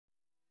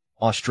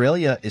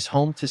Australia is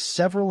home to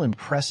several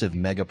impressive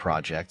mega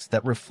projects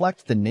that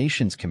reflect the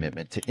nation's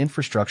commitment to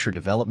infrastructure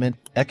development,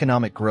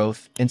 economic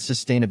growth, and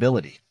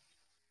sustainability.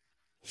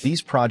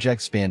 These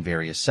projects span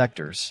various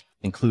sectors,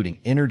 including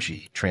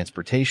energy,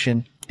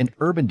 transportation, and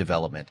urban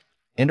development,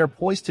 and are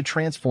poised to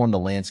transform the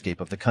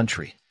landscape of the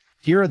country.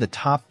 Here are the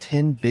top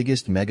 10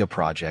 biggest mega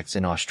projects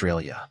in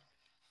Australia.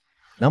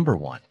 Number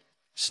 1.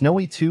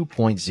 Snowy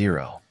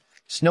 2.0.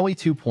 Snowy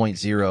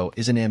 2.0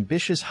 is an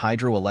ambitious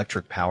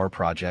hydroelectric power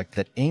project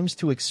that aims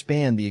to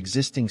expand the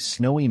existing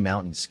Snowy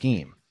Mountain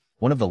scheme,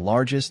 one of the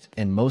largest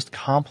and most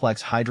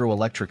complex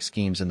hydroelectric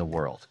schemes in the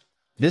world.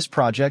 This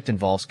project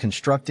involves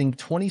constructing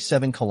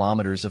 27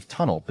 kilometers of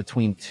tunnel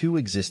between two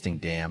existing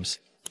dams,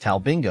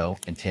 Talbingo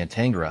and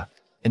Tantangara,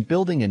 and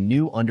building a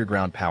new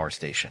underground power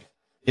station.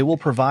 It will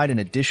provide an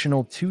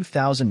additional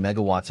 2,000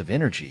 megawatts of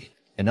energy,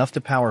 enough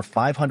to power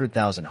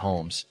 500,000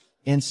 homes,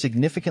 and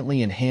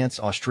significantly enhance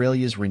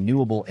Australia's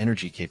renewable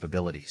energy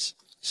capabilities.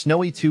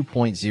 Snowy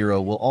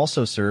 2.0 will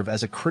also serve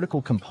as a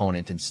critical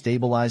component in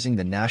stabilizing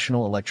the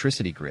national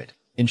electricity grid,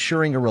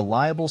 ensuring a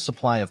reliable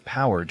supply of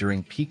power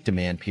during peak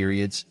demand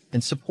periods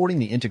and supporting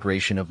the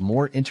integration of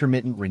more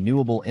intermittent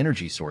renewable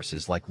energy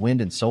sources like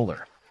wind and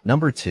solar.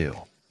 Number 2.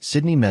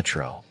 Sydney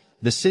Metro.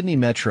 The Sydney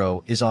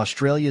Metro is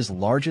Australia's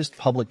largest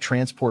public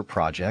transport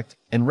project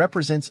and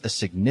represents a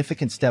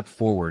significant step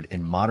forward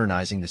in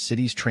modernizing the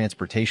city's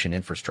transportation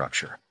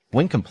infrastructure.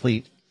 When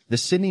complete, the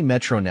Sydney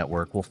Metro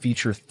network will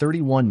feature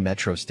 31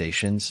 metro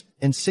stations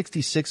and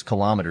 66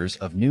 kilometers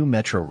of new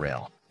metro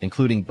rail,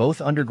 including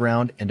both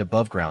underground and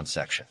above-ground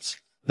sections.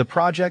 The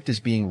project is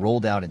being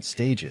rolled out in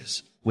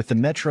stages, with the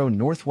Metro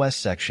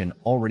Northwest section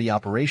already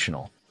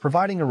operational,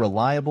 providing a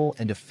reliable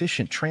and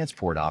efficient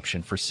transport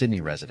option for Sydney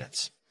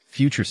residents.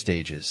 Future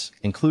stages,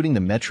 including the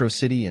Metro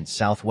City and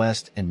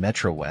Southwest and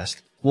Metro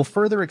West, will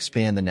further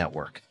expand the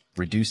network,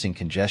 reducing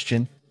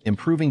congestion,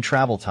 improving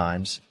travel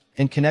times,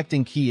 and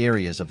connecting key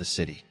areas of the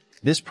city.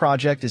 This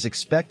project is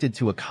expected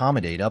to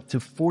accommodate up to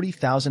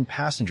 40,000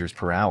 passengers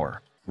per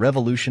hour,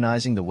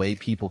 revolutionizing the way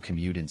people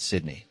commute in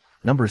Sydney.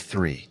 Number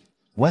 3.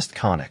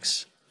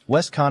 WestConnex.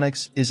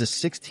 WestConnex is a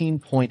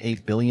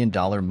 $16.8 billion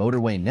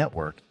motorway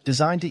network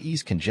designed to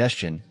ease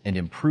congestion and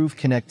improve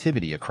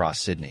connectivity across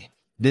Sydney.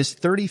 This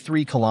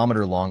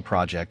 33-kilometer-long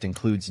project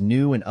includes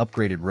new and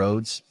upgraded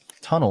roads,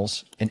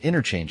 tunnels, and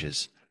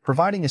interchanges,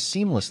 providing a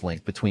seamless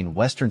link between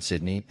Western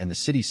Sydney and the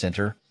city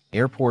centre,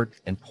 airport,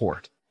 and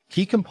port.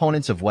 Key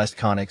components of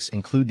WestConnex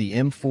include the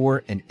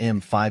M4 and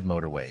M5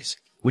 motorways,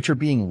 which are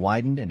being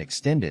widened and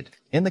extended,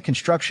 and the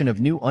construction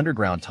of new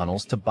underground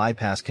tunnels to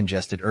bypass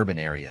congested urban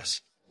areas.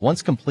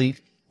 Once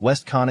complete,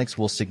 WestConnex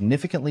will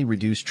significantly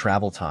reduce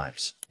travel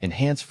times,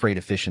 enhance freight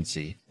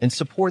efficiency, and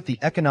support the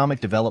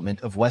economic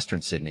development of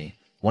Western Sydney,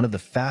 one of the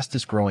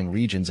fastest-growing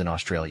regions in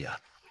Australia.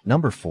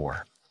 Number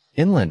 4.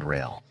 Inland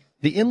Rail.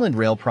 The Inland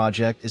Rail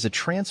project is a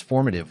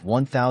transformative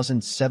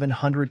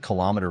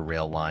 1,700-kilometer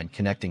rail line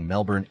connecting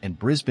Melbourne and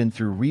Brisbane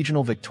through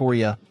regional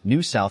Victoria,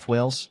 New South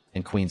Wales,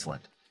 and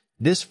Queensland.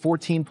 This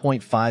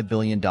 $14.5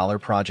 billion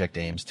project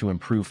aims to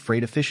improve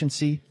freight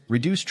efficiency,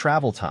 reduce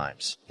travel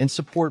times, and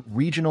support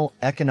regional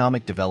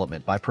economic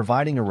development by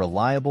providing a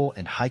reliable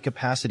and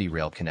high-capacity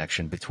rail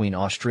connection between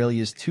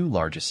Australia's two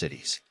largest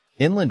cities.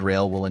 Inland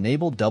Rail will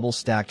enable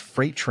double-stacked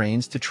freight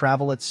trains to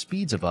travel at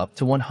speeds of up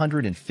to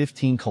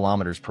 115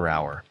 kilometers per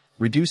hour,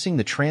 reducing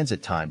the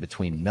transit time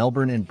between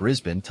Melbourne and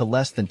Brisbane to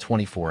less than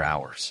 24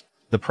 hours.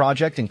 The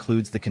project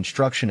includes the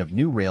construction of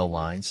new rail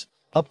lines,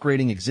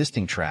 upgrading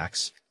existing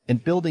tracks,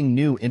 and building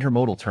new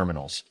intermodal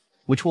terminals,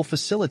 which will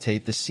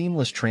facilitate the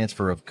seamless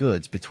transfer of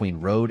goods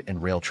between road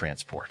and rail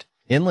transport.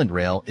 Inland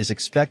Rail is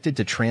expected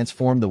to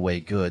transform the way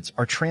goods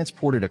are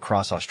transported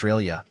across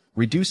Australia,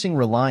 reducing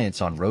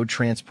reliance on road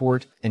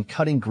transport and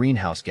cutting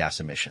greenhouse gas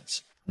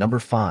emissions. Number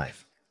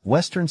 5.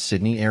 Western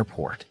Sydney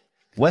Airport.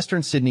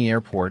 Western Sydney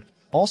Airport,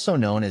 also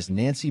known as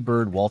Nancy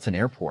Bird Walton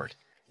Airport,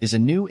 is a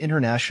new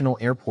international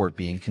airport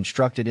being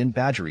constructed in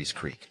Badgerys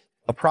Creek,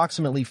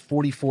 approximately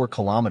 44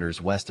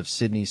 kilometers west of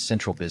Sydney's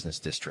central business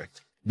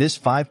district. This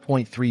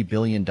 $5.3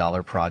 billion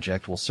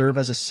project will serve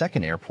as a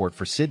second airport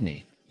for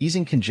Sydney,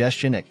 easing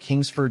congestion at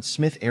Kingsford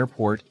Smith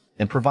Airport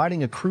and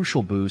providing a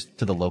crucial boost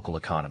to the local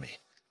economy.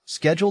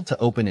 Scheduled to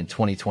open in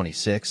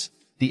 2026,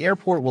 the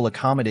airport will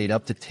accommodate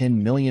up to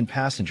 10 million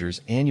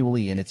passengers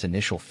annually in its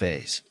initial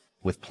phase,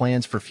 with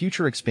plans for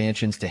future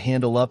expansions to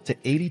handle up to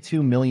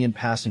 82 million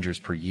passengers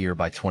per year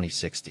by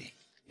 2060.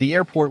 The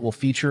airport will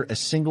feature a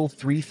single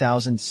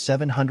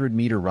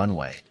 3,700-meter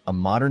runway, a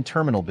modern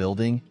terminal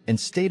building, and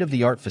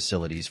state-of-the-art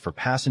facilities for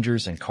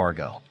passengers and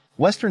cargo.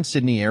 Western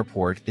Sydney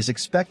Airport is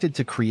expected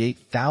to create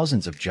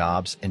thousands of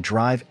jobs and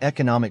drive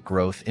economic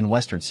growth in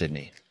Western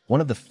Sydney, one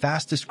of the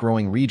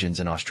fastest-growing regions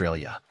in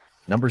Australia.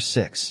 Number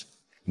 6.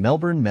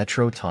 Melbourne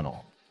Metro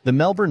Tunnel. The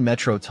Melbourne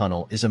Metro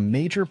Tunnel is a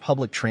major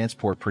public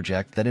transport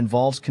project that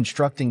involves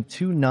constructing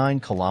two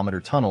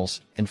 9-kilometer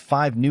tunnels and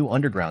 5 new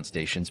underground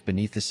stations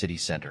beneath the city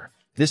centre.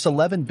 This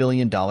 $11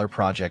 billion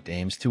project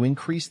aims to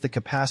increase the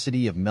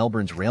capacity of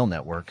Melbourne's rail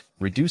network,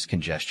 reduce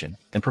congestion,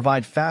 and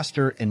provide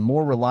faster and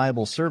more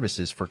reliable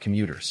services for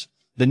commuters.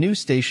 The new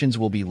stations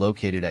will be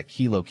located at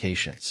key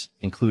locations,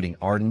 including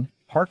Arden,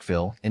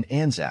 Parkville, and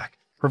Anzac,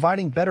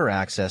 providing better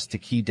access to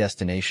key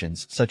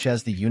destinations such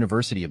as the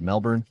University of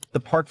Melbourne, the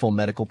Parkville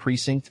Medical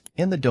Precinct,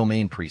 and the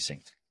Domain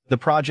Precinct. The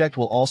project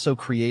will also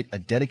create a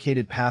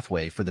dedicated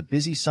pathway for the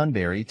busy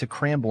Sunbury to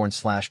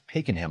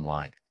Cranbourne/Pakenham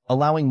line,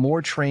 allowing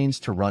more trains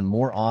to run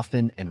more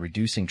often and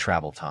reducing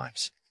travel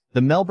times.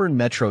 The Melbourne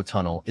Metro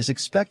Tunnel is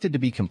expected to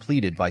be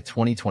completed by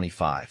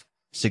 2025,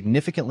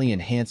 significantly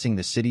enhancing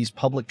the city's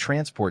public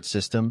transport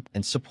system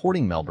and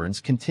supporting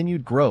Melbourne's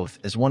continued growth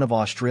as one of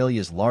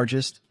Australia's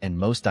largest and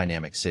most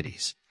dynamic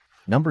cities.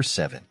 Number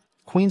 7.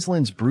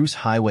 Queensland's Bruce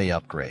Highway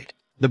Upgrade.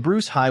 The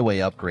Bruce Highway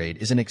Upgrade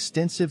is an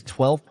extensive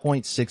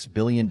 $12.6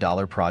 billion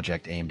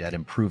project aimed at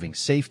improving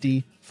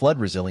safety, flood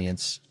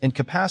resilience, and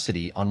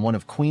capacity on one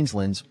of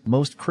Queensland's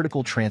most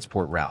critical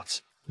transport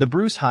routes. The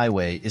Bruce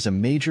Highway is a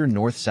major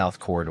north-south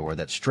corridor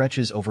that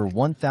stretches over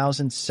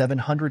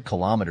 1,700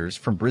 kilometers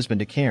from Brisbane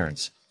to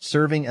Cairns,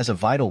 serving as a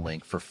vital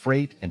link for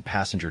freight and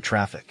passenger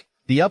traffic.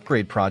 The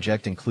upgrade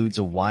project includes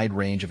a wide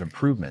range of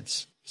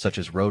improvements, such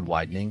as road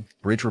widening,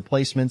 bridge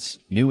replacements,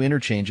 new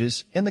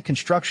interchanges, and the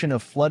construction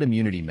of flood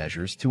immunity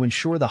measures to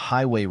ensure the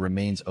highway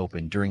remains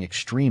open during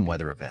extreme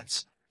weather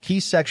events.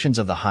 Key sections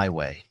of the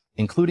highway,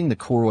 including the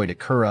Cooroy to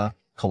Curra,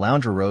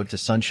 Caloundra Road to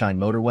Sunshine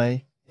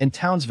Motorway, and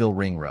Townsville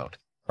Ring Road,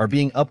 are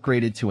being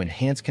upgraded to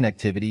enhance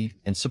connectivity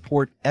and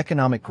support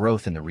economic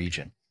growth in the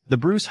region. The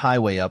Bruce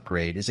Highway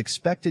upgrade is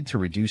expected to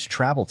reduce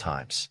travel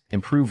times,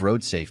 improve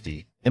road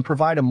safety, and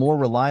provide a more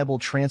reliable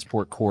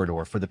transport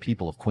corridor for the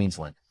people of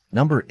Queensland.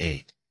 Number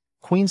 8.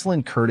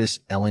 Queensland Curtis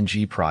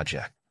LNG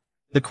Project.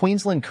 The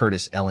Queensland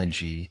Curtis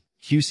LNG,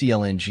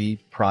 QCLNG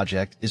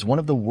project is one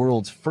of the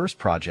world's first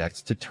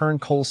projects to turn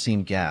coal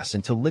seam gas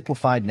into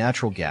liquefied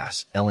natural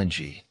gas,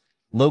 LNG.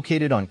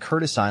 Located on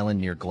Curtis Island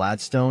near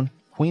Gladstone,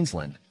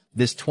 Queensland,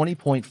 this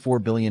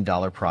 $20.4 billion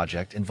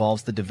project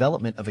involves the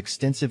development of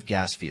extensive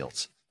gas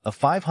fields, a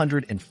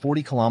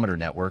 540-kilometer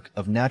network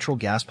of natural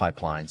gas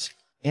pipelines,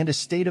 and a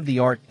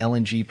state-of-the-art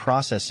LNG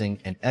processing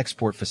and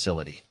export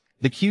facility.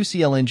 The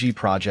QCLNG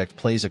project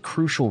plays a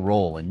crucial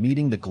role in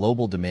meeting the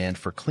global demand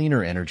for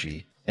cleaner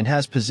energy and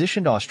has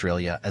positioned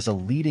Australia as a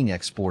leading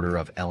exporter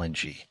of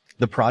LNG.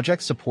 The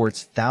project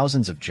supports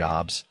thousands of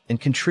jobs and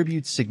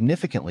contributes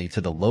significantly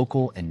to the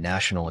local and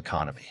national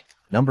economy.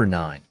 Number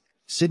 9.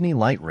 Sydney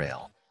Light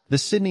Rail. The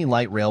Sydney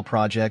Light Rail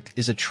project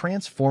is a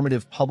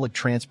transformative public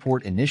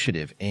transport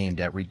initiative aimed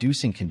at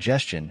reducing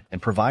congestion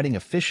and providing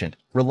efficient,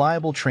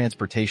 reliable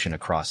transportation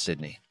across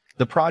Sydney.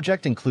 The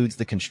project includes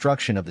the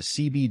construction of the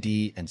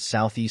CBD and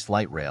Southeast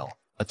Light Rail,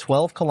 a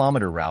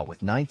 12-kilometer route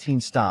with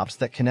 19 stops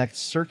that connects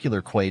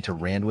Circular Quay to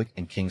Randwick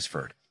and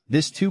Kingsford.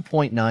 This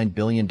 $2.9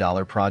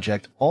 billion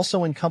project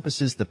also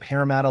encompasses the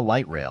Parramatta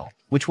Light Rail,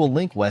 which will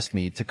link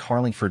Westmead to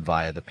Carlingford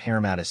via the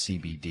Parramatta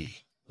CBD.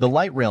 The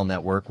light rail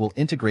network will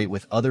integrate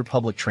with other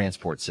public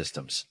transport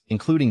systems,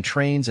 including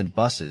trains and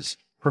buses,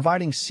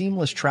 providing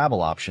seamless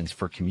travel options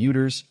for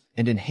commuters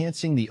and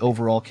enhancing the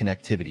overall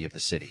connectivity of the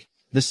city.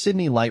 The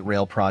Sydney Light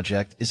Rail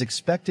project is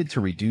expected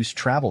to reduce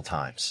travel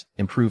times,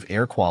 improve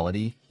air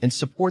quality, and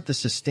support the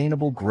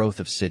sustainable growth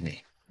of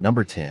Sydney.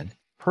 Number 10.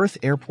 Perth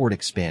Airport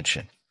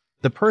Expansion.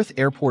 The Perth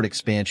Airport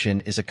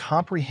Expansion is a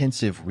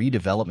comprehensive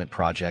redevelopment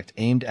project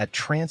aimed at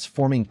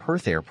transforming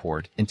Perth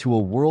Airport into a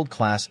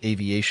world-class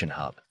aviation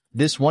hub.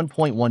 This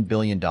 $1.1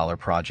 billion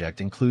project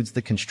includes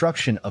the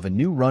construction of a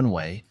new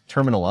runway,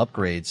 terminal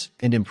upgrades,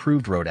 and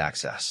improved road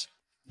access.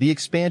 The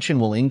expansion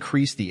will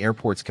increase the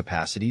airport's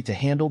capacity to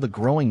handle the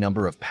growing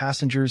number of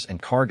passengers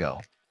and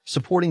cargo,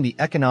 supporting the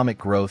economic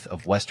growth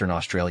of Western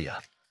Australia.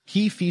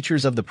 Key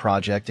features of the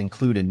project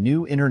include a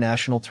new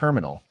international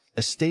terminal,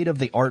 a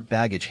state-of-the-art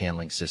baggage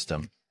handling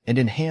system, and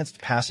enhanced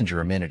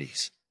passenger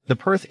amenities. The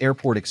Perth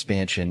Airport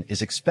expansion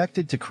is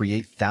expected to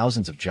create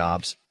thousands of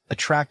jobs,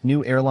 attract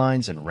new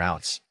airlines and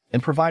routes,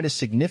 and provide a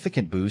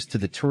significant boost to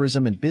the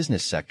tourism and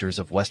business sectors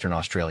of Western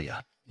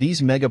Australia. These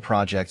mega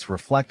projects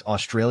reflect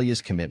Australia's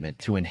commitment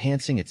to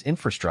enhancing its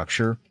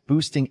infrastructure,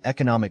 boosting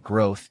economic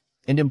growth,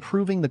 and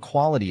improving the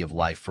quality of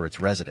life for its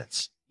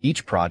residents.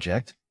 Each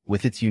project,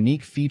 with its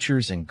unique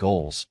features and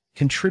goals,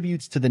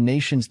 contributes to the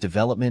nation's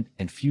development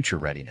and future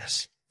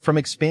readiness. From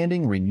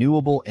expanding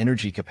renewable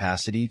energy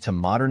capacity to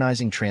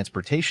modernizing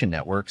transportation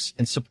networks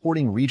and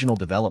supporting regional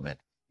development,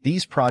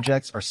 these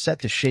projects are set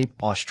to shape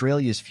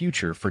Australia's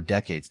future for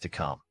decades to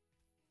come.